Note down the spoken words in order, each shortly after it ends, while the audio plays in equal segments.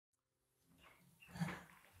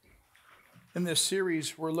In this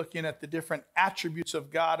series, we're looking at the different attributes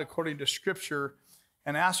of God according to Scripture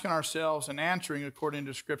and asking ourselves and answering according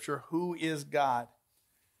to Scripture, who is God?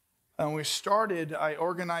 And I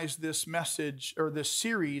organized this message or this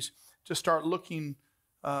series to start looking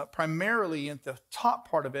primarily at the top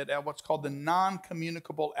part of it at what's called the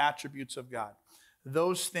non-communicable attributes of God.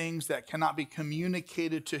 Those things that cannot be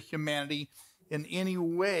communicated to humanity in any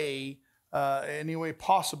way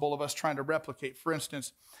possible of us trying to replicate. For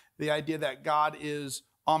instance, the idea that God is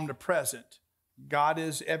omnipresent. God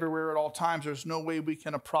is everywhere at all times. There's no way we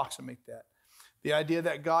can approximate that. The idea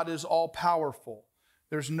that God is all-powerful.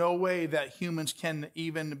 There's no way that humans can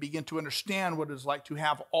even begin to understand what it's like to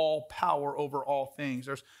have all power over all things.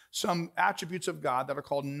 There's some attributes of God that are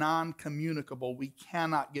called non-communicable. We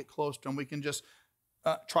cannot get close to them. We can just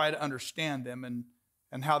try to understand them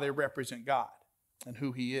and how they represent God and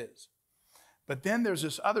who He is. But then there's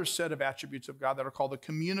this other set of attributes of God that are called the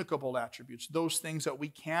communicable attributes, those things that we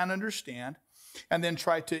can understand and then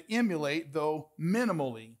try to emulate, though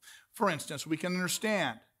minimally. For instance, we can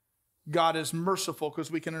understand God is merciful because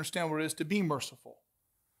we can understand what it is to be merciful.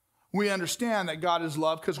 We understand that God is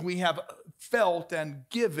love because we have felt and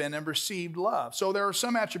given and received love. So there are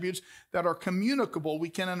some attributes that are communicable. We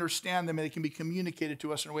can understand them and they can be communicated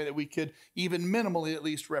to us in a way that we could even minimally at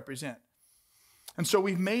least represent. And so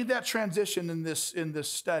we've made that transition in this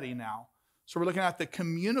study now. So we're looking at the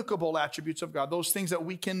communicable attributes of God, those things that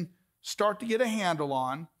we can start to get a handle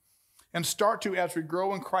on and start to, as we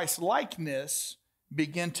grow in Christ's likeness,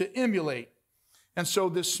 begin to emulate. And so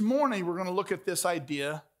this morning we're going to look at this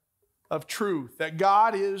idea of truth, that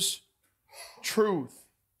God is truth.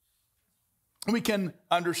 We can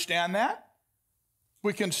understand that.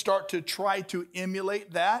 We can start to try to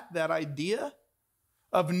emulate that idea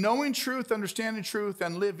of knowing truth, understanding truth,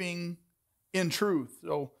 and living in truth.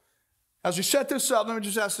 So as we set this up, let me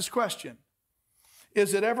just ask this question.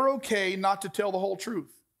 Is it ever okay not to tell the whole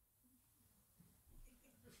truth?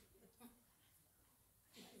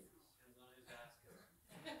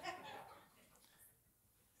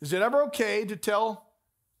 Is it ever okay to tell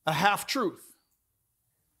a half-truth?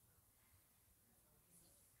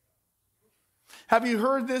 Have you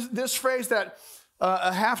heard this phrase that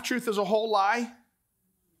a half-truth is a whole lie?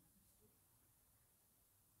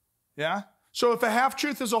 Yeah? So if a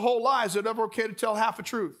half-truth is a whole lie, is it ever okay to tell half a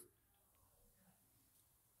truth?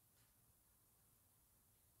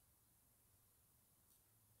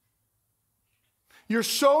 You're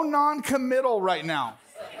so non-committal right now.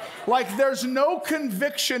 Like there's no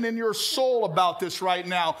conviction in your soul about this right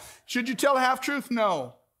now. Should you tell a half-truth?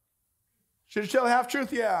 No. Should you tell a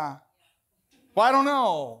half-truth? Yeah. Well, I don't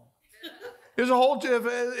know.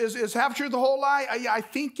 Is half-truth a whole lie? I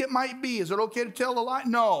think it might be. Is it okay to tell a lie?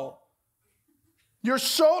 No. You're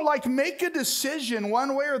so make a decision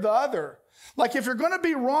one way or the other. Like if you're going to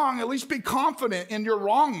be wrong, at least be confident in your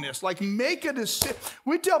wrongness. Like make a decision.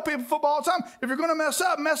 We tell people football all the time, if you're going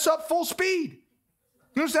to mess up full speed.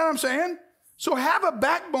 You understand what I'm saying? So have a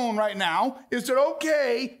backbone right now. Is it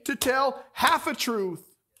okay to tell half a truth?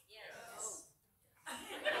 Yes.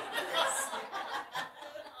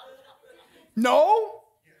 No?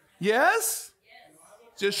 Yes?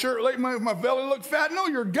 Just sure make my belly look fat? No,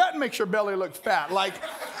 your gut makes your belly look fat. Like,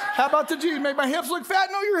 how about the G's? Make my hips look fat?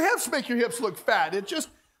 No, your hips make your hips look fat. It's just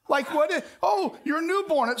like you're a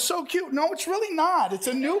newborn. It's so cute. No, it's really not. It's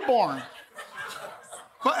a newborn.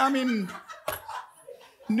 But I mean,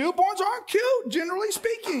 newborns aren't cute, generally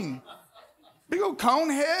speaking. Big old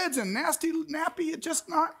cone heads and nasty nappy. It's just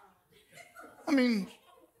not. I mean,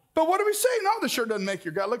 but what do we say? No, this sure doesn't make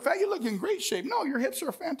your gut look fat. You look in great shape. No, your hips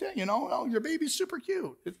are fantastic. No, your baby's super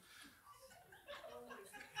cute.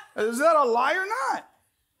 Is that a lie or not?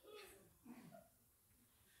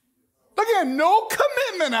 Again, no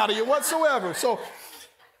commitment out of you whatsoever. So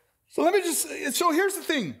here's the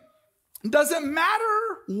thing. Does it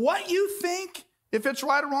matter what you think if it's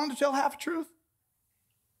right or wrong to tell half the truth?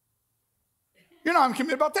 You're not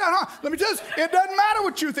committed about that, huh? Let me tell you this. It doesn't matter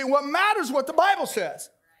what you think. What matters is what the Bible says.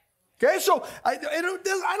 Okay, so I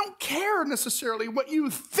don't care necessarily what you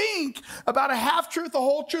think about a half-truth, a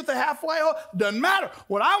whole truth, a half-lie. Doesn't matter.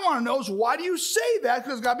 What I want to know is why do you say that?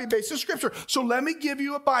 Because it's got to be based in Scripture. So let me give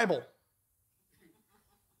you a Bible.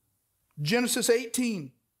 Genesis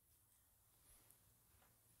 18.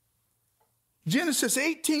 Genesis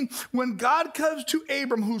 18, when God comes to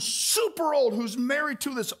Abram, who's super old, who's married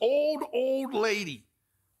to this old lady,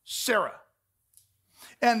 Sarah.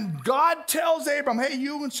 And God tells Abram, hey,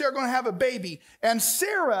 you and Sarah are going to have a baby. And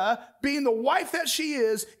Sarah, being the wife that she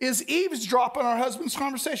is eavesdropping on her husband's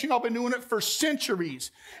conversation. Y'all been doing it for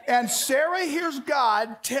centuries. And Sarah hears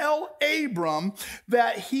God tell Abram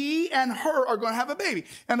that he and her are going to have a baby.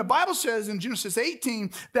 And the Bible says in Genesis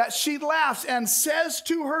 18 that she laughs and says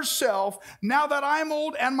to herself, now that I'm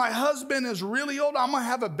old and my husband is really old, I'm going to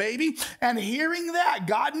have a baby. And hearing that,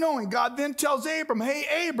 God knowing, God then tells Abram,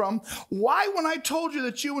 hey, Abram, why when I told you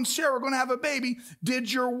that you and Sarah are going to have a baby,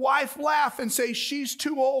 did your wife laugh and say she's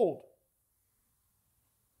too old?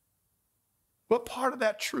 What part of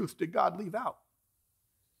that truth did God leave out?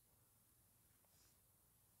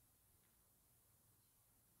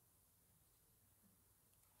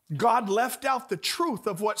 God left out the truth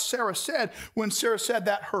of what Sarah said when Sarah said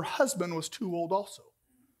that her husband was too old also.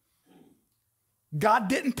 God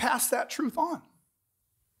didn't pass that truth on.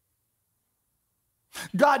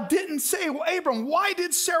 God didn't say, well, Abram, why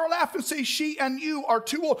did Sarah laugh and say she and you are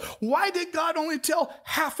too old? Why did God only tell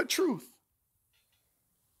half a truth?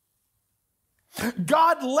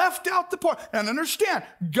 God left out the part, and understand,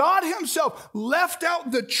 God himself left out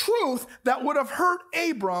the truth that would have hurt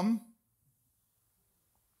Abram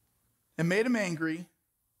and made him angry and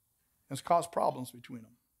has caused problems between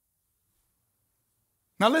them.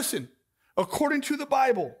 Now listen, according to the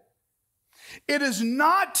Bible, it is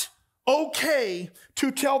not okay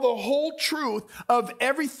to tell the whole truth of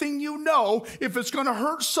everything you know if it's going to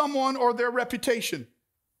hurt someone or their reputation.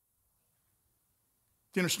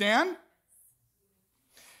 Do you understand?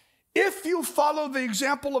 If you follow the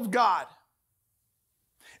example of God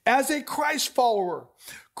as a Christ follower,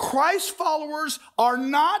 Christ followers are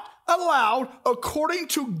not allowed, according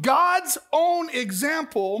to God's own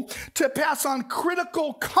example, to pass on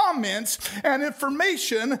critical comments and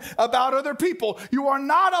information about other people. You are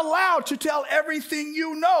not allowed to tell everything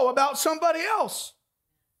you know about somebody else.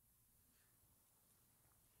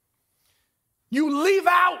 You leave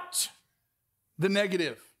out the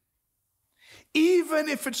negative, even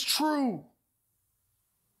if it's true.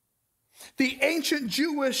 The ancient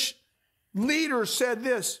Jewish leaders said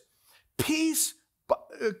this: peace,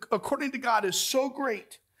 according to God, is so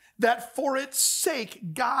great that for its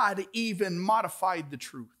sake, God even modified the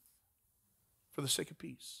truth for the sake of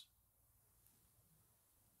peace.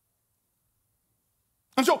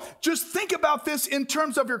 And so just think about this in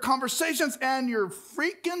terms of your conversations and your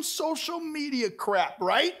freaking social media crap,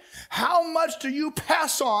 right? How much do you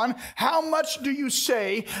pass on? How much do you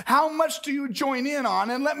say? How much do you join in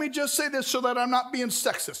on? And let me just say this so that I'm not being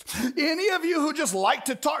sexist. Any of you who just like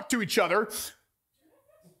to talk to each other,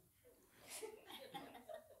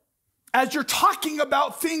 as you're talking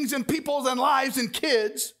about things and people's and lives and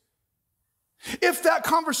kids, if that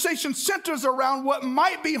conversation centers around what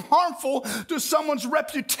might be harmful to someone's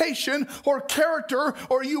reputation or character,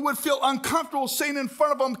 or you would feel uncomfortable saying in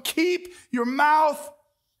front of them, keep your mouth.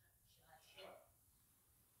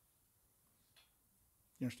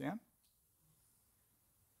 You understand?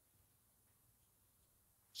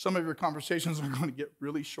 Some of your conversations are going to get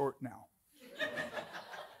really short now.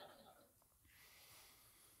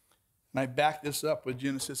 And I back this up with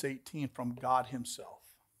Genesis 18 from God himself.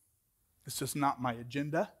 This is not my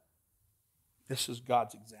agenda. This is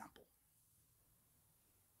God's example.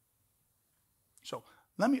 So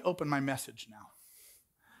let me open my message now.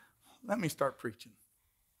 Let me start preaching.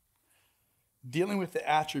 Dealing with the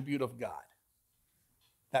attribute of God,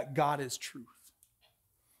 that God is truth.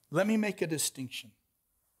 Let me make a distinction,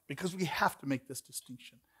 because we have to make this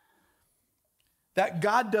distinction. That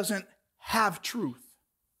God doesn't have truth.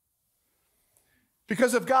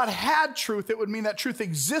 Because if God had truth, it would mean that truth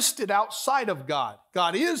existed outside of God.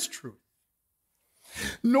 God is truth.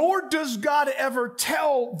 Nor does God ever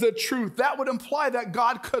tell the truth. That would imply that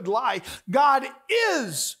God could lie. God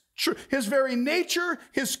is true. His very nature,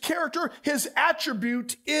 his character, his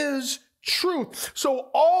attribute is truth.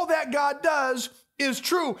 So all that God does is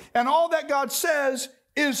true. And all that God says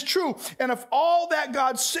is true. And if all that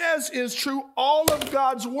God says is true, all of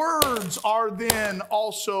God's words are then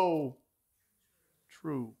also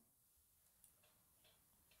true.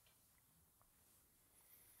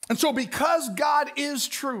 And so because God is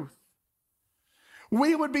truth,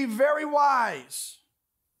 we would be very wise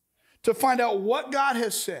to find out what God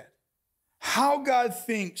has said, how God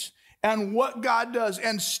thinks, and what God does,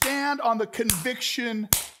 and stand on the conviction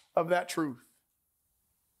of that truth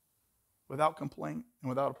without complaint and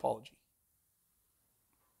without apology.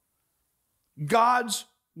 God's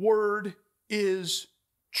word is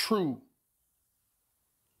true.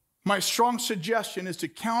 My strong suggestion is to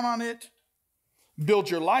count on it,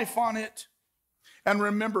 build your life on it, and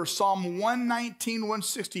remember Psalm 119,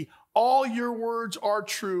 160. All your words are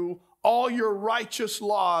true. All your righteous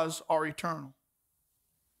laws are eternal.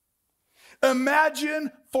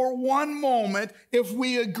 Imagine for one moment if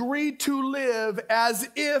we agreed to live as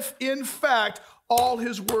if, in fact, all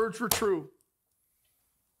his words were true.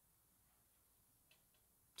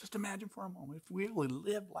 Just imagine for a moment if we really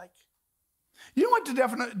live like. You know what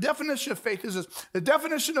the definition of faith is? The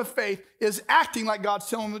definition of faith is acting like God's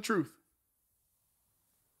telling the truth.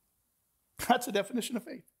 That's the definition of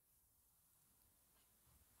faith.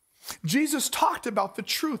 Jesus talked about the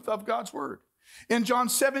truth of God's word. In John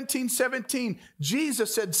 17:17,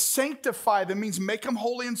 Jesus said, sanctify them, means make them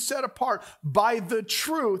holy and set apart by the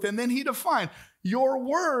truth. And then he defined, your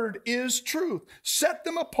word is truth. Set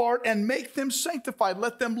them apart and make them sanctified.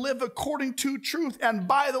 Let them live according to truth. And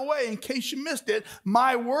by the way, in case you missed it,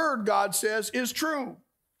 my word, God says, is true.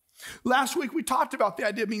 Last week we talked about the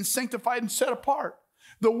idea of being sanctified and set apart.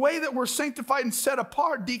 The way that we're sanctified and set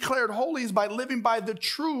apart, declared holy, is by living by the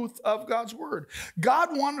truth of God's word.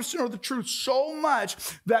 God wanted us to know the truth so much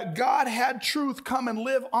that God had truth come and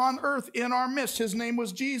live on earth in our midst. His name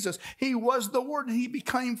was Jesus. He was the word, and he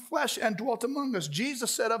became flesh and dwelt among us.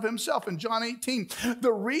 Jesus said of himself in John 18,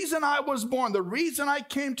 the reason I was born, the reason I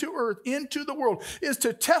came to earth, into the world, is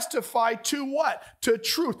to testify to what? To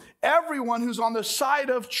truth. Everyone who's on the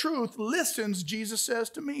side of truth listens, Jesus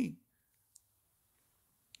says, to me.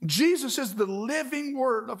 Jesus is the living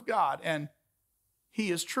word of God, and he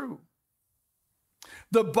is true.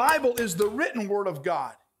 The Bible is the written word of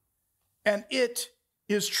God, and it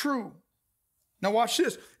is true. Now watch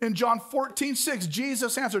this. In John 14:6,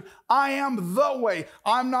 Jesus answered, I am the way.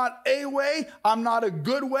 I'm not a way. I'm not a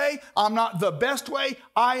good way. I'm not the best way.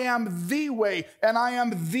 I am the way, and I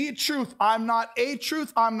am the truth. I'm not a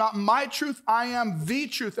truth. I'm not my truth. I am the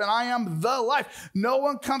truth, and I am the life. No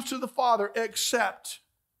one comes to the Father except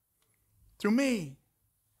through me,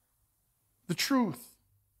 the truth.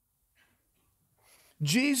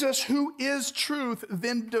 Jesus, who is truth,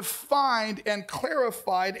 then defined and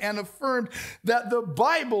clarified and affirmed that the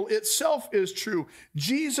Bible itself is true.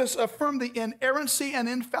 Jesus affirmed the inerrancy and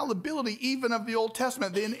infallibility even of the Old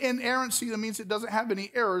Testament. The inerrancy, that means it doesn't have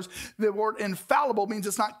any errors. The word infallible means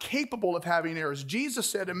it's not capable of having errors. Jesus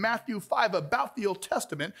said in Matthew 5 about the Old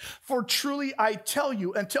Testament, for truly I tell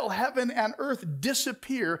you, until heaven and earth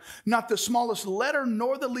disappear, not the smallest letter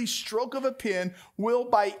nor the least stroke of a pen will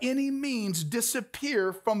by any means disappear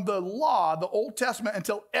from the law, the Old Testament,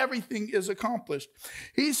 until everything is accomplished.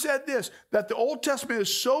 He said this, that the Old Testament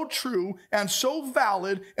is so true and so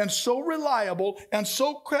valid and so reliable and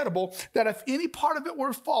so credible that if any part of it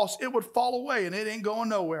were false, it would fall away and it ain't going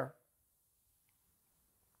nowhere.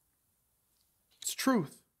 It's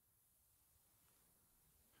truth.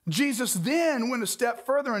 Jesus then went a step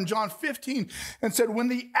further in John 15 and said, when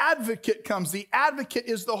the advocate comes, the advocate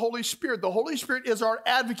is the Holy Spirit. The Holy Spirit is our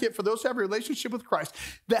advocate for those who have a relationship with Christ.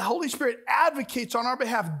 The Holy Spirit advocates on our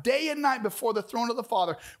behalf day and night before the throne of the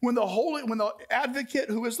Father. When the advocate,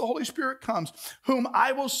 who is the Holy Spirit, comes, whom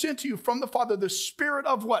I will send to you from the Father, the Spirit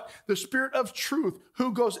of what? The Spirit of truth,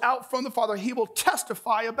 who goes out from the Father. He will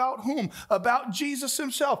testify about whom? About Jesus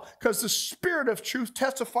himself, because the Spirit of truth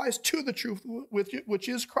testifies to the truth, which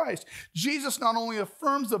is Christ. Jesus not only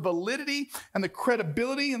affirms the validity and the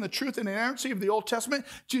credibility and the truth and inerrancy of the Old Testament,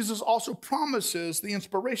 Jesus also promises the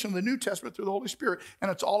inspiration of the New Testament through the Holy Spirit, and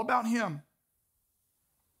it's all about him.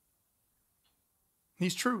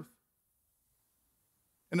 He's truth,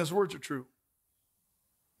 and his words are true.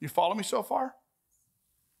 You follow me so far?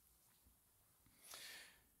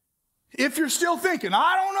 If you're still thinking,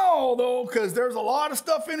 I don't know, though, because there's a lot of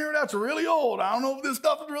stuff in here that's really old. I don't know if this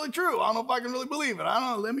stuff is really true. I don't know if I can really believe it. I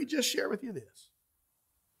don't know. Let me just share with you this.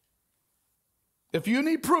 If you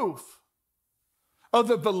need proof of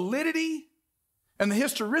the validity and the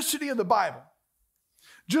historicity of the Bible,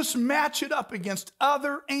 just match it up against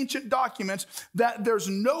other ancient documents that there's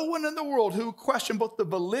no one in the world who question both the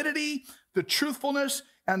validity, the truthfulness,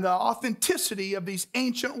 and the authenticity of these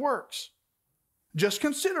ancient works. Just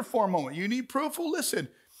consider for a moment. You need proof? Well, listen.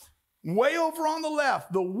 Way over on the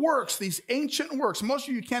left, the works, these ancient works. Most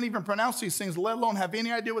of you can't even pronounce these things, let alone have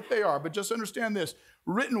any idea what they are. But just understand this.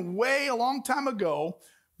 Written way a long time ago,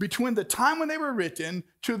 between the time when they were written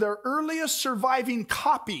to their earliest surviving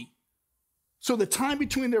copy. So the time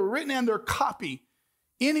between they were written and their copy,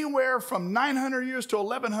 anywhere from 900 years to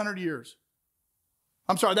 1100 years.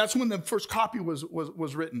 I'm sorry, that's when the first copy was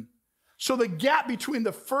written. So the gap between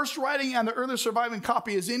the first writing and the earliest surviving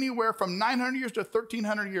copy is anywhere from 900 years to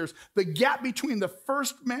 1300 years. The gap between the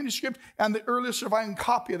first manuscript and the earliest surviving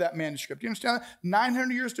copy of that manuscript. Do you understand that?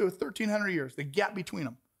 900 years to 1300 years, the gap between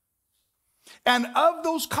them. And of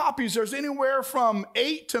those copies, there's anywhere from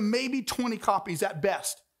 8 to maybe 20 copies at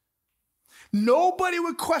best. Nobody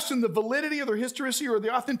would question the validity or the historicity or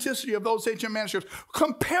the authenticity of those ancient manuscripts.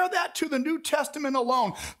 Compare that to the New Testament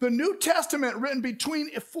alone. The New Testament, written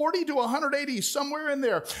between 40 to 180, somewhere in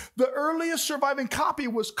there. The earliest surviving copy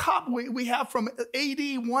was we have from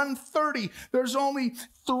AD 130. There's only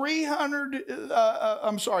 300,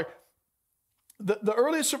 The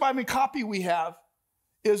earliest surviving copy we have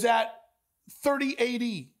is at 30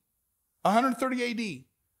 AD, 130 AD.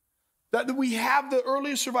 That we have the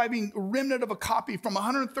earliest surviving remnant of a copy from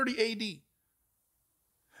 130 AD.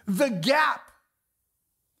 The gap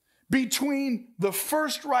between the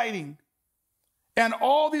first writing and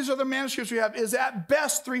all these other manuscripts we have is at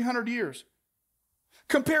best 300 years.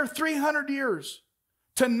 Compare 300 years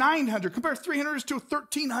to 900. Compare 300 years to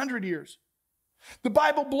 1,300 years. The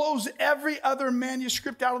Bible blows every other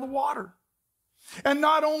manuscript out of the water. And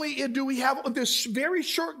not only do we have this very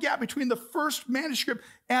short gap between the first manuscript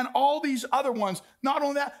and all these other ones, not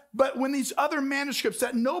only that, but when these other manuscripts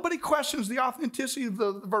that nobody questions the authenticity of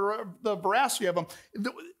the veracity of them,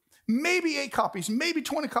 maybe 8 copies, maybe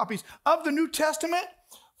 20 copies of the New Testament,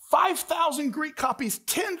 5,000 Greek copies,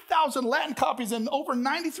 10,000 Latin copies, and over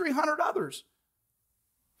 9,300 others.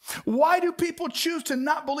 Why do people choose to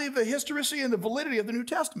not believe the historicity and the validity of the New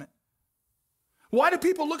Testament? Why do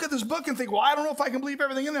people look at this book and think, well, I don't know if I can believe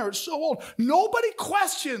everything in there. It's so old. Nobody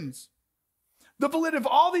questions the validity of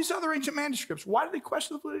all these other ancient manuscripts. Why do they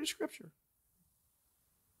question the validity of Scripture? Do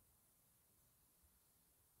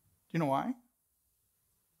you know why?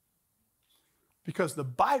 Because the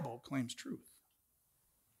Bible claims truth.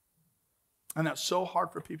 And that's so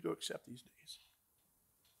hard for people to accept these days.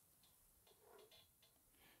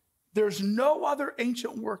 There's no other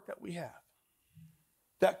ancient work that we have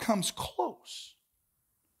that comes close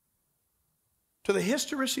to the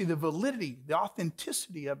historicity, the validity, the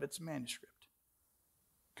authenticity of its manuscript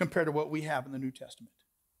compared to what we have in the New Testament.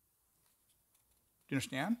 Do you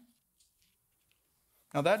understand?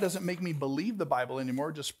 Now, that doesn't make me believe the Bible anymore.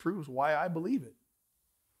 It just proves why I believe it.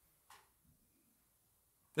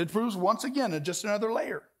 It proves, once again, just another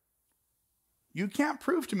layer. You can't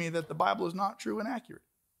prove to me that the Bible is not true and accurate.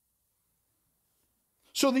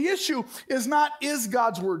 So the issue is not, is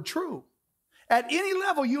God's word true? At any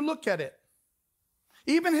level you look at it,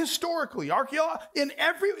 even historically, archaeology, in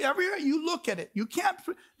every area you look at it, you can't,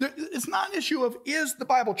 it's not an issue of, is the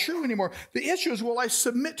Bible true anymore? The issue is, will I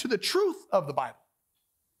submit to the truth of the Bible?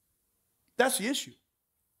 That's the issue.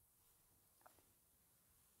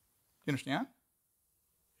 You understand?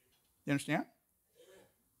 You understand?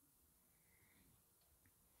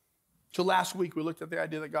 So last week we looked at the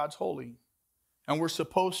idea that God's holy. And we're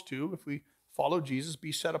supposed to, if we follow Jesus,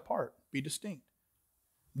 be set apart, be distinct.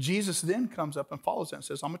 Jesus then comes up and follows that and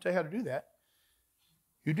says, I'm going to tell you how to do that.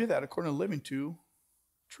 You do that according to living to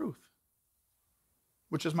truth,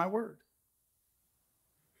 which is my word.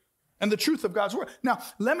 And the truth of God's word. Now,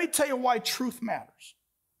 let me tell you why truth matters.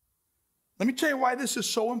 Let me tell you why this is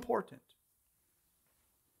so important.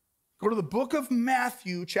 Go to the book of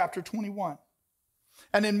Matthew, chapter 21.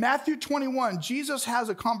 And in Matthew 21, Jesus has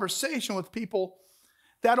a conversation with people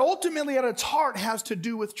that ultimately at its heart has to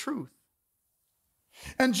do with truth.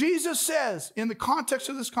 And Jesus says, in the context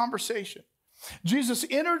of this conversation, Jesus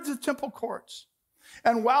entered the temple courts.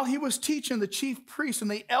 And while he was teaching, the chief priests and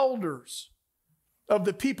the elders of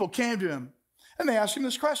the people came to him. And they asked him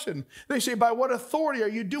this question. They say, by what authority are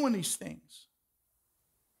you doing these things?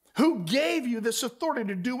 Who gave you this authority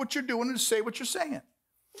to do what you're doing and to say what you're saying?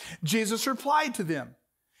 Jesus replied to them.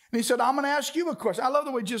 And he said, I'm going to ask you a question. I love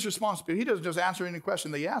the way Jesus responds to people. He doesn't just answer any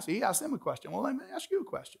question they ask. He asks them a question. Well, let me ask you a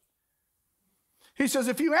question. He says,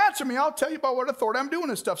 if you answer me, I'll tell you about what authority I'm doing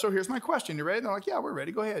this stuff. So here's my question. You ready? And they're like, yeah, we're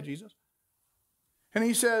ready. Go ahead, Jesus. And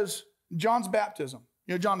he says, John's baptism.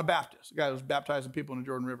 You know, John the Baptist, the guy who was baptizing people in the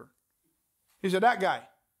Jordan River. He said, that guy.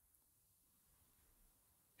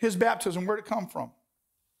 His baptism, where'd it come from?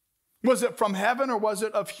 Was it from heaven or was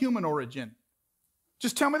it of human origin?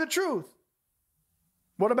 Just tell me the truth.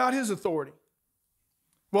 What about his authority?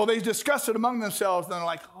 Well, they discussed it among themselves, and they're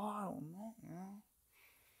like, oh, I don't know.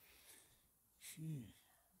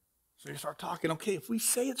 So they start talking, okay, if we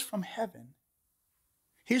say it's from heaven,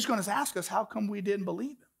 he's going to ask us, how come we didn't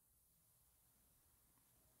believe him?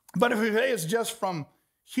 But if we say it's just from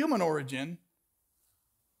human origin,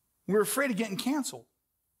 we're afraid of getting canceled.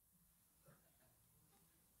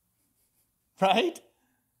 Right?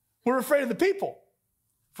 We're afraid of the people,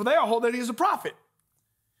 for they all hold that he is a prophet.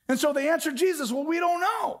 And so they answered Jesus, well, we don't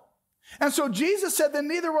know. And so Jesus said, then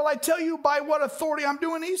neither will I tell you by what authority I'm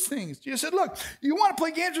doing these things. Jesus said, look, you want to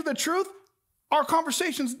play games with the truth? Our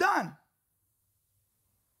conversation's done.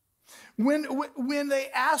 When they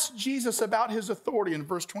asked Jesus about his authority in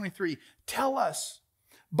verse 23, tell us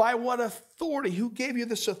by what authority, who gave you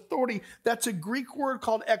this authority? That's a Greek word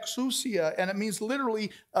called exousia, and it means literally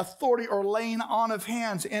authority or laying on of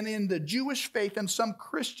hands. And in the Jewish faith, and some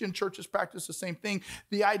Christian churches practice the same thing,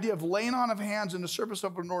 the idea of laying on of hands in the service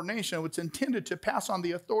of an ordination, it's intended to pass on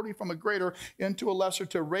the authority from a greater into a lesser,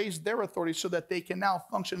 to raise their authority so that they can now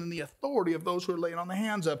function in the authority of those who are laying on the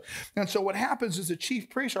hands of. And so what happens is the chief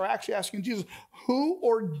priests are actually asking Jesus, who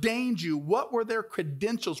ordained you? What were their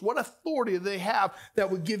credentials? What authority do they have that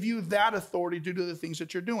would give you that authority to do the things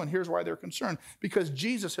that you're doing? Here's why they're concerned. Because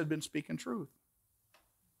Jesus had been speaking truth.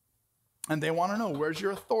 And they want to know, where's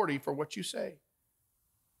your authority for what you say?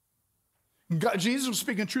 Jesus was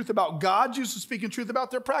speaking truth about God. Jesus was speaking truth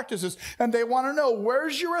about their practices. And they want to know,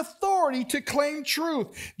 where's your authority to claim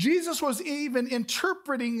truth? Jesus was even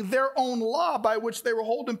interpreting their own law by which they were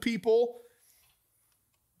holding people.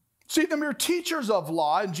 See, the mere teachers of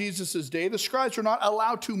law in Jesus' day, the scribes were not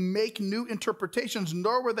allowed to make new interpretations,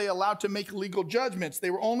 nor were they allowed to make legal judgments. They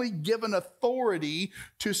were only given authority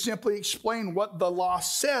to simply explain what the law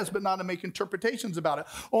says, but not to make interpretations about it.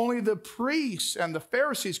 Only the priests and the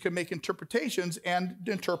Pharisees could make interpretations and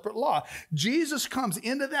interpret law. Jesus comes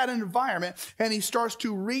into that environment and he starts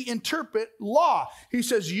to reinterpret law. He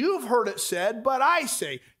says, you've heard it said, but I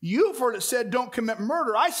say. You've heard it said, don't commit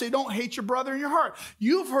murder. I say, don't hate your brother in your heart.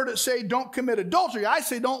 You've heard it say, don't commit adultery. I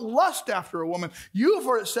say, don't lust after a woman. You've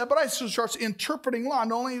heard it said, but I starts interpreting law.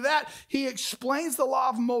 Not only that, he explains the law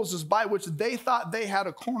of Moses by which they thought they had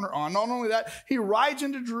a corner on. Not only that, he rides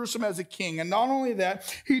into Jerusalem as a king. And not only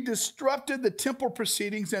that, he disrupted the temple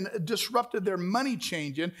proceedings and disrupted their money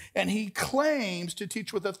changing. And he claims to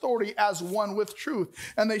teach with authority as one with truth.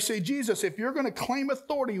 And they say, Jesus, if you're going to claim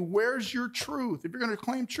authority, where's your truth? If you're going to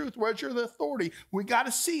claim truth, where's your authority? We got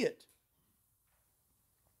to see it.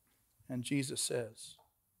 And Jesus says,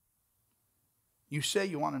 you say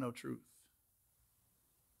you want to know truth,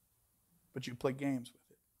 but you play games with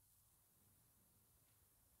it.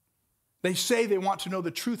 They say they want to know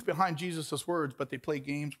the truth behind Jesus' words, but they play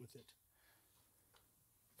games with it.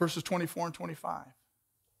 Verses 24 and 25.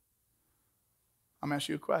 I'm going to ask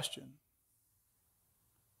you a question.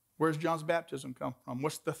 Where's John's baptism come from?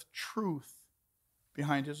 What's the truth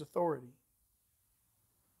behind his authority?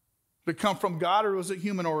 Did it come from God, or was it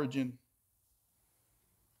human origin?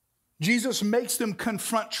 Jesus makes them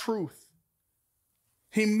confront truth.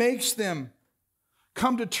 He makes them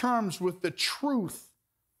come to terms with the truth.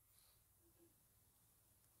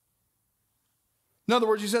 In other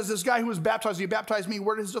words, he says, this guy who was baptized, he baptized me.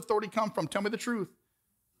 Where did his authority come from? Tell me the truth.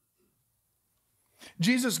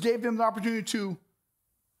 Jesus gave them the opportunity to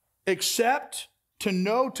accept, to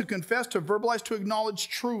know, to confess, to verbalize, to acknowledge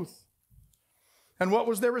truth. And what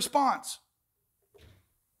was their response?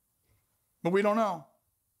 But we don't know.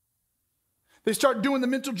 They start doing the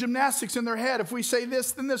mental gymnastics in their head. If we say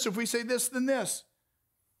this, then this. If we say this, then this.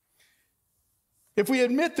 If we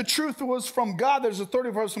admit the truth was from God, there's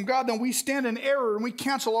authority for us from God, then we stand in error and we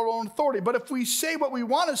cancel our own authority. But if we say what we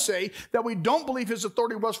want to say, that we don't believe his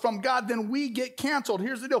authority was from God, then we get canceled.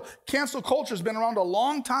 Here's the deal. Cancel culture has been around a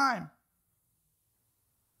long time.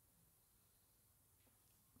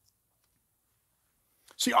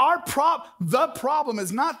 See, the problem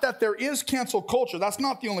is not that there is cancel culture. That's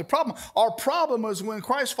not the only problem. Our problem is when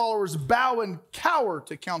Christ followers bow and cower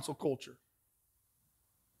to cancel culture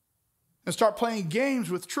and start playing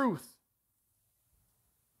games with truth.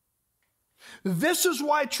 This is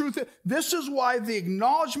why the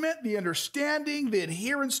acknowledgement, the understanding, the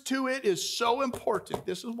adherence to it is so important.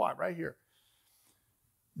 This is why, right here.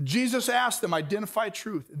 Jesus asked them, identify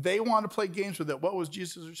truth. They want to play games with it. What was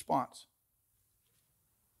Jesus' response?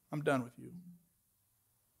 I'm done with you.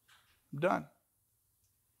 I'm done.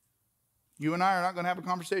 You and I are not going to have a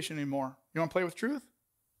conversation anymore. You want to play with truth?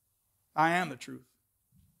 I am the truth.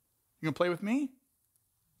 You going to play with me?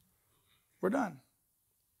 We're done.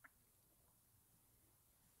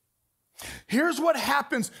 Here's what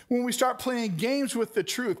happens when we start playing games with the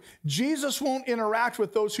truth. Jesus won't interact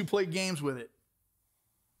with those who play games with it.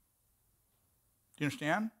 Do you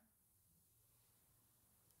understand?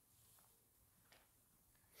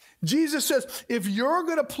 Jesus says, if you're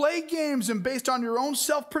going to play games and based on your own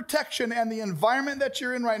self-protection and the environment that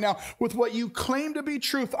you're in right now with what you claim to be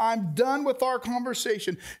truth, I'm done with our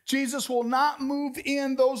conversation. Jesus will not move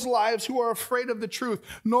in those lives who are afraid of the truth,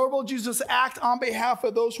 nor will Jesus act on behalf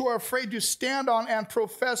of those who are afraid to stand on and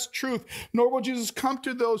profess truth, nor will Jesus come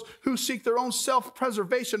to those who seek their own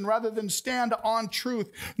self-preservation rather than stand on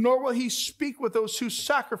truth, nor will he speak with those who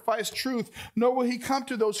sacrifice truth, nor will he come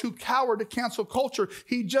to those who cower to cancel culture.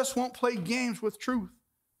 He just won't play games with truth.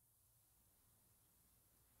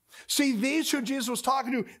 See, these who Jesus was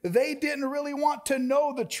talking to, they didn't really want to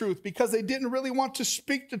know the truth because they didn't really want to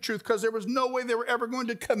speak the truth because there was no way they were ever going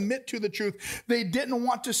to commit to the truth. They didn't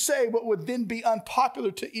want to say what would then be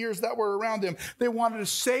unpopular to ears that were around them. They wanted to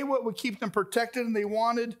say what would keep them protected, and they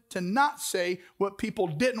wanted to not say what people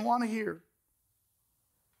didn't want to hear.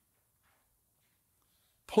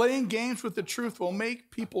 Playing games with the truth will make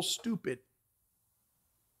people stupid.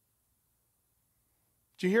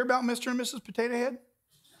 Did you hear about Mr. and Mrs. Potato Head?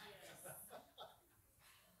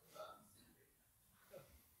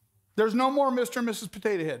 There's no more Mr. and Mrs.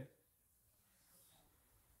 Potato Head.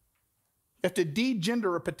 You have to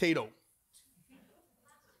de-gender a potato.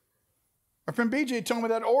 My friend BJ told me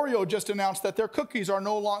that Oreo just announced that their cookies are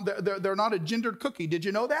no longer, they're not a gendered cookie. Did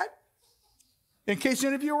you know that? In case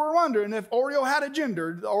any of you were wondering if Oreo had a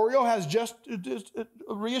gender, Oreo has just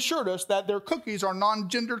reassured us that their cookies are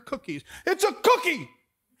non-gendered cookies. It's a cookie!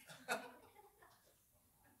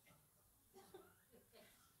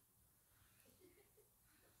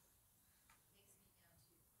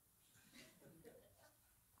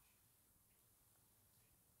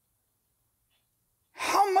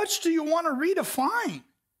 How much do you want to redefine?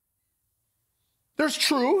 There's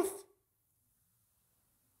truth.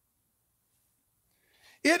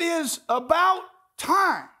 It is about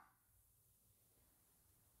time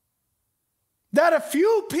that a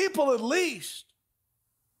few people at least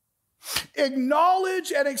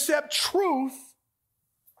acknowledge and accept truth,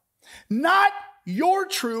 not your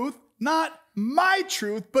truth, not my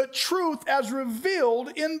truth, but truth as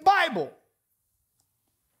revealed in Bible.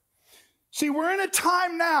 See, we're in a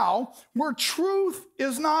time now where truth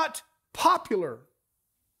is not popular.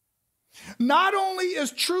 Not only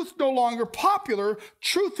is truth no longer popular,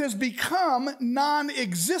 truth has become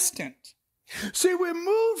non-existent. See, we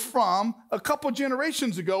moved from a couple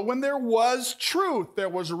generations ago when there was truth. There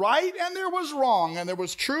was right and there was wrong, and there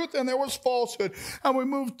was truth and there was falsehood. And we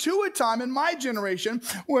moved to a time in my generation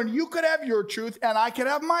when you could have your truth and I could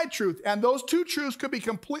have my truth. And those two truths could be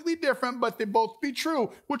completely different, but they both be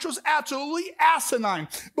true, which was absolutely asinine.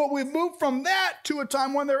 But we've moved from that to a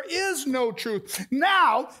time when there is no truth.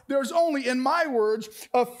 Now, there's only, in my words,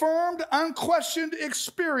 affirmed, unquestioned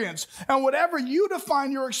experience. And whatever you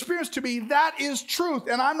define your experience to be, that is truth,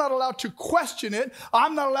 and I'm not allowed to question it.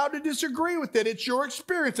 I'm not allowed to disagree with it. It's your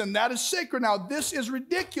experience, and that is sacred. Now, this is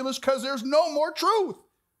ridiculous because there's no more truth.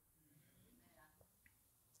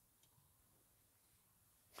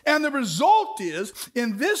 And the result is,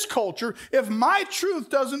 in this culture, if my truth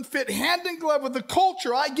doesn't fit hand in glove with the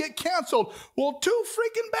culture, I get canceled. Well, too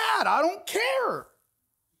freaking bad. I don't care.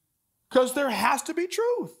 Because there has to be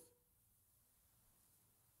truth.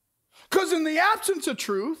 Because in the absence of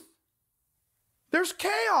truth, there's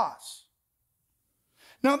chaos.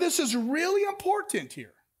 Now, this is really important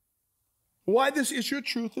here. Why this issue of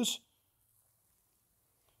truth is,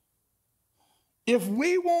 if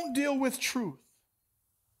we won't deal with truth,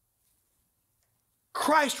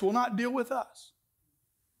 Christ will not deal with us.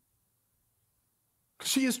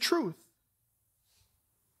 Because he is truth.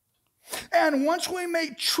 And once we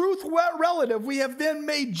make truth relative, we have then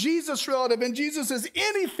made Jesus relative. And Jesus is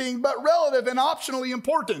anything but relative and optionally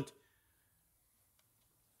important.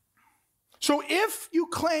 So if you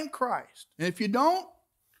claim Christ, and if you don't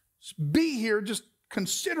be here, just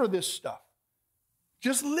consider this stuff.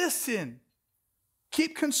 Just listen.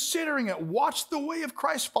 Keep considering it. Watch the way of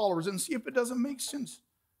Christ followers and see if it doesn't make sense.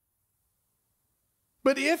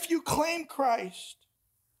 But if you claim Christ,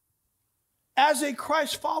 as a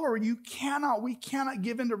Christ follower, we cannot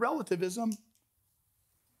give in to relativism.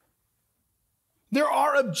 There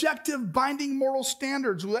are objective, binding moral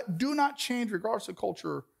standards that do not change regardless of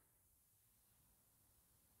culture.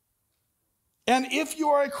 And if you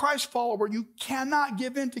are a Christ follower, you cannot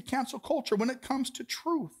give in to cancel culture when it comes to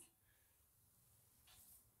truth.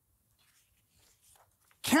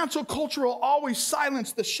 Cancel culture will always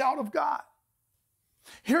silence the shout of God.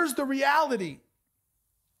 Here's the reality.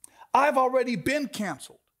 I've already been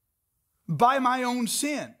canceled by my own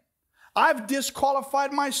sin. I've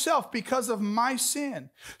disqualified myself because of my sin.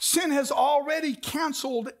 Sin has already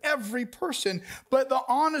canceled every person. But the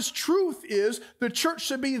honest truth is the church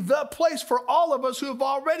should be the place for all of us who have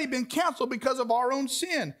already been canceled because of our own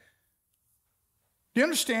sin. Do you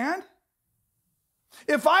understand?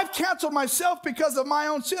 If I've canceled myself because of my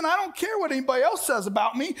own sin, I don't care what anybody else says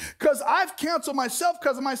about me, because I've canceled myself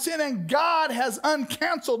because of my sin, and God has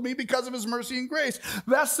uncanceled me because of his mercy and grace.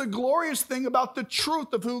 That's the glorious thing about the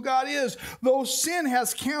truth of who God is. Though sin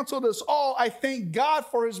has canceled us all, I thank God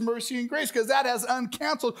for his mercy and grace, because that has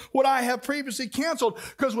uncanceled what I have previously canceled.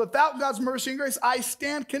 Because without God's mercy and grace, I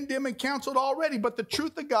stand condemned and canceled already. But the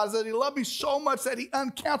truth of God is that he loved me so much that he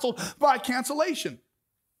uncanceled my cancellation.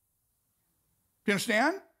 You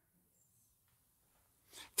understand?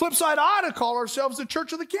 Flipside ought to call ourselves the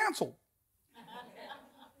Church of the Canceled.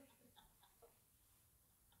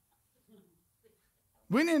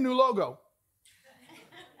 We need a new logo.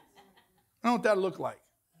 I don't know what that look like.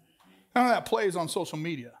 I don't know how that plays on social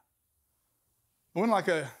media. Wouldn't like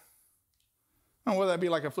a, I don't know whether that'd be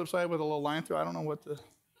like a Flipside with a little line through. I don't know what the.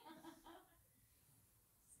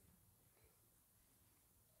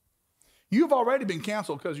 You've already been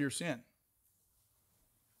canceled because of your sin.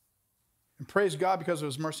 And praise God, because of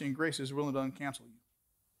his mercy and grace, he's willing to uncancel you.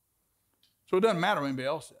 So it doesn't matter what anybody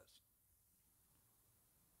else says.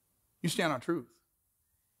 You stand on truth.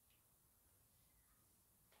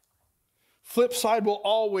 Flipside will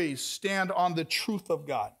always stand on the truth of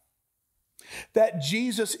God. That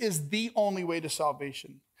Jesus is the only way to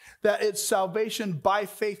salvation. That it's salvation by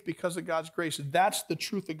faith because of God's grace. That's the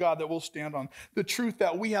truth of God that we'll stand on. The truth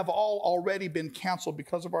that we have all already been canceled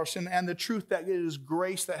because of our sin, and the truth that it is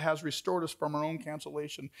grace that has restored us from our own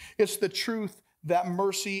cancellation. It's the truth that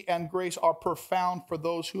mercy and grace are profound for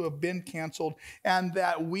those who have been canceled, and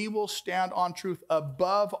that we will stand on truth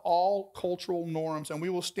above all cultural norms, and we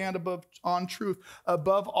will stand on truth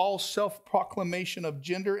above all self-proclamation of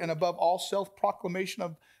gender, and above all self-proclamation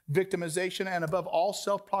of victimization, and above all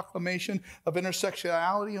self-proclamation of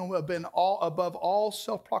intersectionality, and above all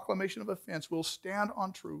self-proclamation of offense. We'll stand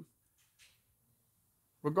on truth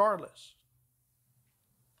regardless.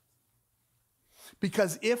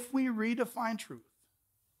 Because if we redefine truth,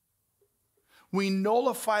 we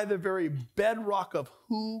nullify the very bedrock of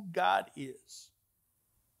who God is.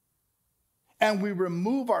 And we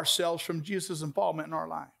remove ourselves from Jesus' involvement in our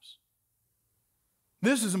lives.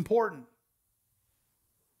 This is important.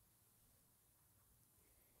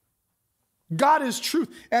 God is truth.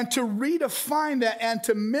 And to redefine that and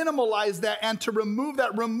to minimalize that and to remove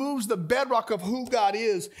that removes the bedrock of who God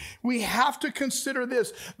is. We have to consider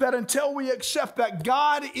this, that until we accept that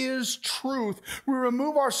God is truth, we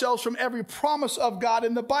remove ourselves from every promise of God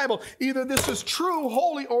in the Bible. Either this is true,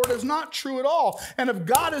 holy, or it is not true at all. And if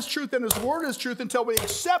God is truth and his word is truth, until we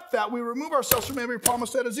accept that, we remove ourselves from every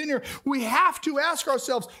promise that is in here. We have to ask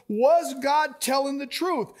ourselves, was God telling the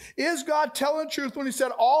truth? Is God telling the truth when he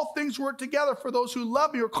said all things work together for those who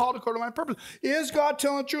love me are called according to my purpose? Is God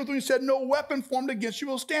telling the truth when he said no weapon formed against you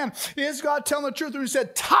will stand? Is God telling the truth when he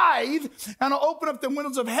said tithe and I'll open up the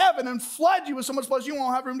windows of heaven and flood you with so much blessing you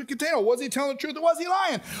won't have room to contain? Or was he telling the truth or was he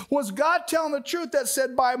lying? Was God telling the truth that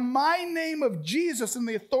said by my name of Jesus and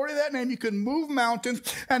the authority of that name you can move mountains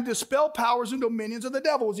and dispel powers and dominions of the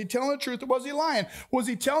devil? Was he telling the truth or was he lying? Was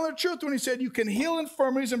he telling the truth when he said you can heal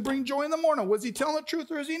infirmities and bring joy in the morning? Was he telling the truth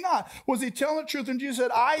or is he not? Was he telling the truth when Jesus said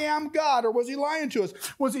I am God? Or was he lying to us?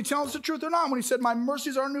 Was he telling us the truth or not? When he said, my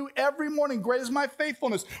mercies are new every morning, great is my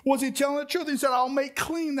faithfulness. Was he telling the truth? He said, I'll make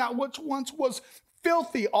clean that which once was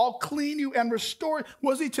filthy. I'll clean you and restore you.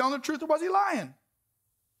 Was he telling the truth or was he lying?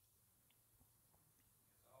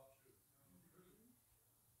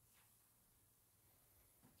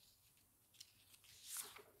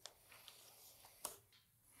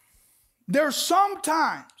 There's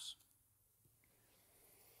sometimes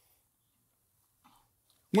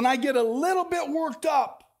when I get a little bit worked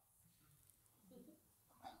up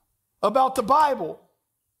about the Bible,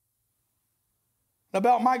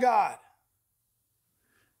 about my God.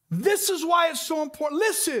 This is why it's so important.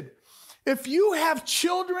 Listen, if you have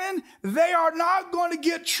children, they are not going to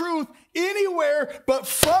get truth anywhere but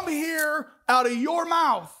from here out of your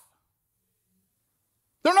mouth.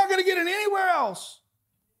 They're not going to get it anywhere else.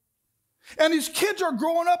 And these kids are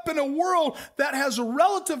growing up in a world that has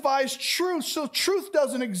relativized truth, so truth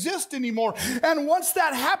doesn't exist anymore. And once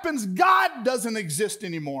that happens, God doesn't exist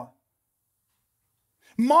anymore.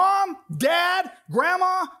 Mom, dad,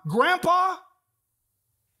 grandma, grandpa.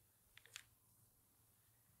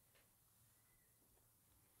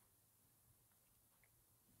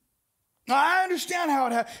 I understand how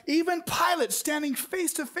it happened. Even Pilate, standing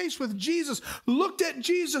face to face with Jesus, looked at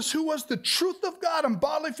Jesus, who was the truth of God in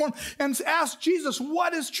bodily form, and asked Jesus,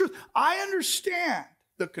 what is truth? I understand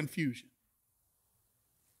the confusion.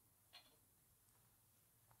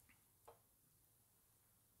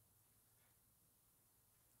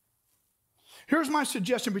 Here's my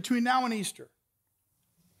suggestion between now and Easter.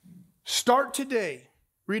 Start today.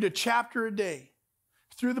 Read a chapter a day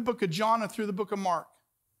through the book of John and through the book of Mark.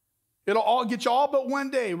 It'll all get you all but one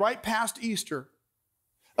day right past Easter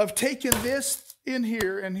of taking this in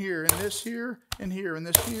here and here and this here and here and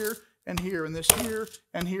this here and here and this here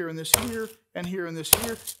and here and this here and here and this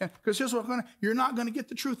here. Because here's what you're not going to get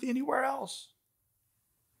the truth anywhere else.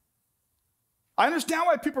 I understand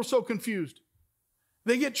why people are so confused.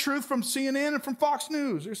 They get truth from CNN and from Fox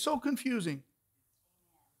News. They're so confusing.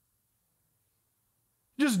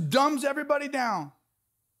 Just dumbs everybody down.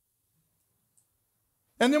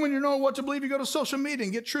 And then when you know what to believe, you go to social media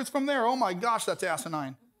and get truth from there. Oh my gosh, that's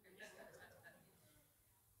asinine.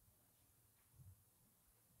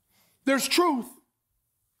 There's truth.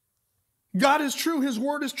 God is true. His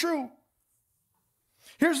word is true.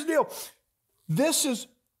 Here's the deal.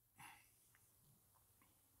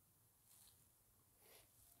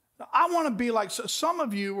 I want to be like, some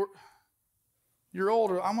of you, you're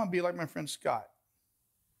older. I want to be like my friend Scott.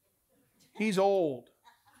 He's old.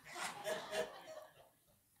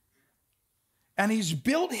 And he's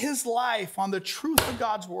built his life on the truth of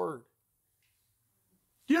God's word.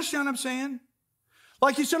 Do you understand what I'm saying?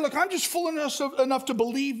 Like he said, look, I'm just fool enough to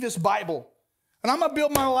believe this Bible. And I'm going to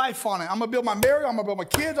build my life on it. I'm going to build my marriage. I'm going to build my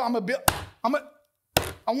kids. I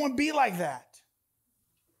want to be like that.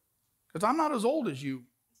 Because I'm not as old as you.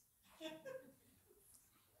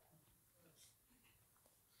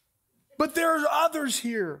 But there's others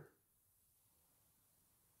here.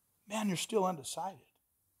 Man, you're still undecided.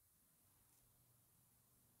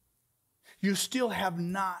 You still have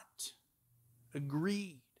not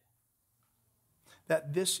agreed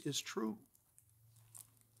that this is true.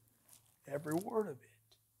 Every word of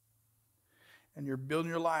it. And you're building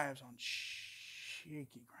your lives on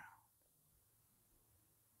shaky ground.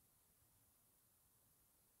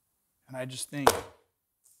 And I just think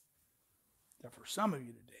that for some of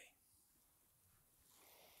you today,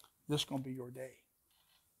 this is going to be your day.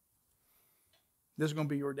 This is going to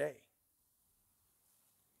be your day.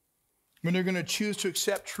 When you're going to choose to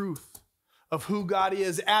accept truth of who God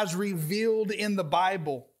is as revealed in the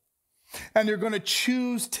Bible. And you're going to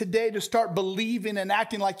choose today to start believing and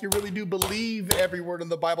acting like you really do believe every word in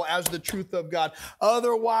the Bible as the truth of God.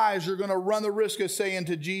 Otherwise, you're going to run the risk of saying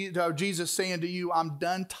to Jesus saying to you, I'm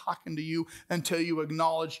done talking to you until you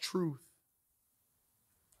acknowledge truth.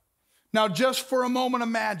 Now, just for a moment,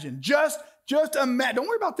 imagine. Just imagine. Don't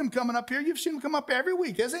worry about them coming up here. You've seen them come up every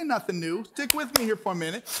week. This ain't nothing new. Stick with me here for a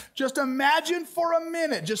minute. Just imagine for a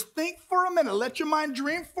minute. Just think for a minute. Let your mind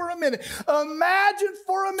dream for a minute. Imagine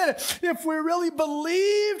for a minute if we really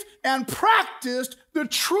believed and practiced the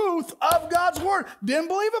truth of God's word. Didn't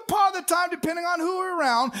believe it part of the time, depending on who we're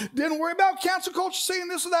around. Didn't worry about cancel culture saying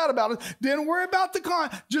this or that about it. Didn't worry about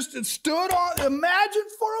the just stood on. Imagine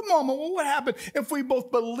for a moment what would happen if we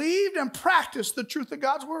both believed and practiced the truth of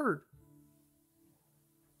God's word.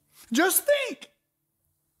 Just think.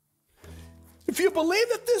 If you believe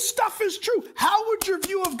that this stuff is true, how would your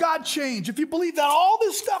view of God change? If you believe that all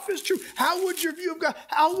this stuff is true, how would your view of God,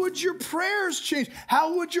 how would your prayers change?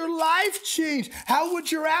 How would your life change? How would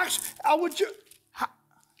your actions,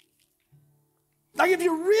 like if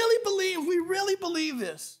you really believe, we really believe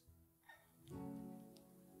this.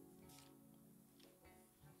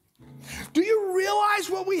 Do you realize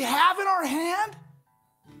what we have in our hand?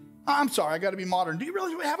 I'm sorry, I got to be modern. Do you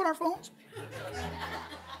realize what we have on our phones?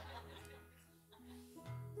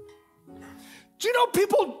 Do you know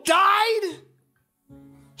people died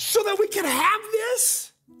so that we can have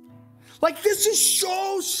this? Like this is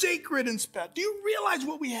so sacred and special. Do you realize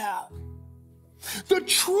what we have? The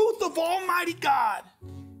truth of Almighty God.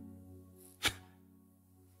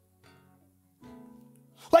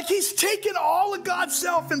 Like he's taken all of God's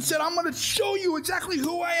self and said, I'm going to show you exactly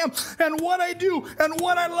who I am and what I do and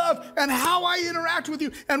what I love and how I interact with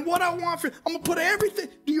you and what I want for you. I'm going to put everything.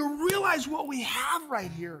 Do you realize what we have right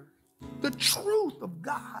here? The truth of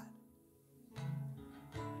God.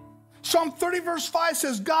 Psalm 30 verse 5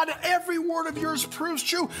 says, God, every word of yours proves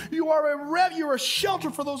true. You're a shelter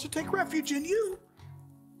for those who take refuge in you.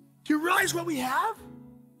 Do you realize what we have?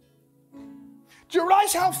 Do you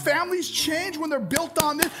realize how families change when they're built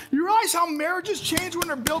on this? You realize how marriages change when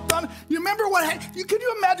they're built on it? You remember can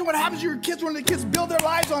you imagine what happens to your kids when the kids build their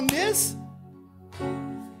lives on this?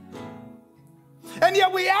 And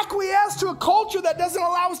yet we acquiesce to a culture that doesn't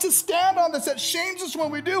allow us to stand on this, that shames us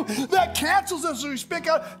when we do, that cancels us when we speak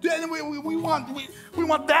out. And we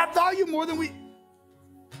want that value more than we...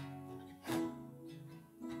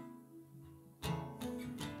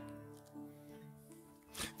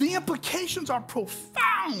 The implications are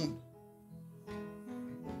profound.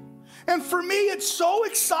 And for me, it's so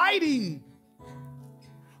exciting.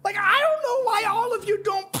 Like, I don't know why all of you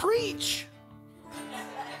don't preach.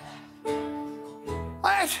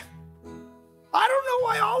 I don't know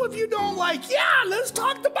why all of you don't like, yeah, let's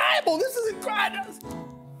talk the Bible. This is incredible.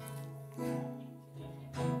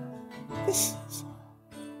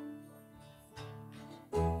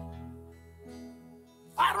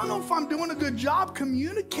 I don't know if I'm doing a good job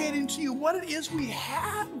communicating to you what it is we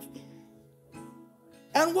have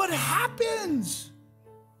and what happens.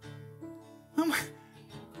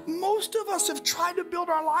 Most of us have tried to build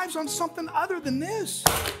our lives on something other than this.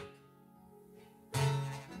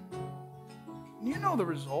 You know the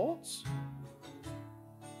results.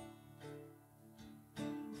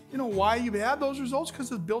 You know why you've had those results?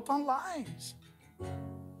 Because it's built on lies.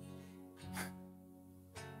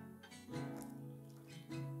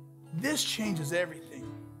 This changes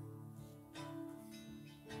everything.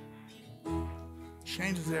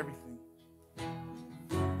 Changes everything.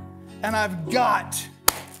 And I've got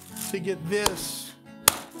to get this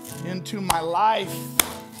into my life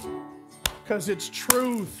because it's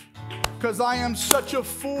truth. Because I am such a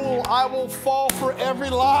fool, I will fall for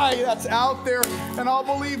every lie that's out there, and I'll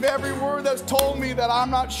believe every word that's told me that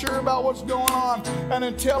I'm not sure about what's going on. And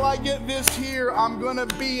until I get this here, I'm going to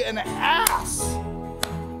be an ass.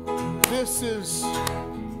 This is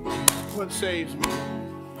what saves me.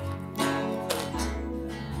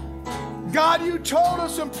 God, you told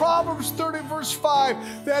us in Proverbs 30, verse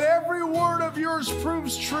 5, that every word of yours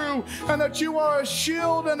proves true, and that you are a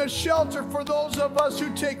shield and a shelter for those of us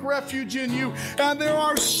who take refuge in you. And there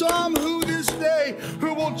are some who this day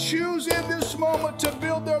who will choose in this moment to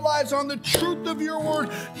build their lives on the truth of your word.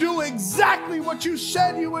 Do exactly what you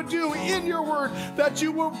said you would do in your word, that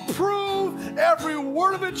you will prove every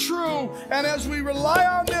word of it true. And as we rely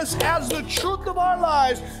on this as the truth of our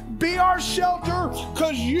lives, be our shelter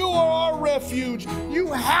because you are our refuge.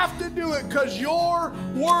 You have to do it because your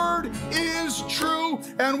word is true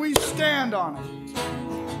and we stand on it.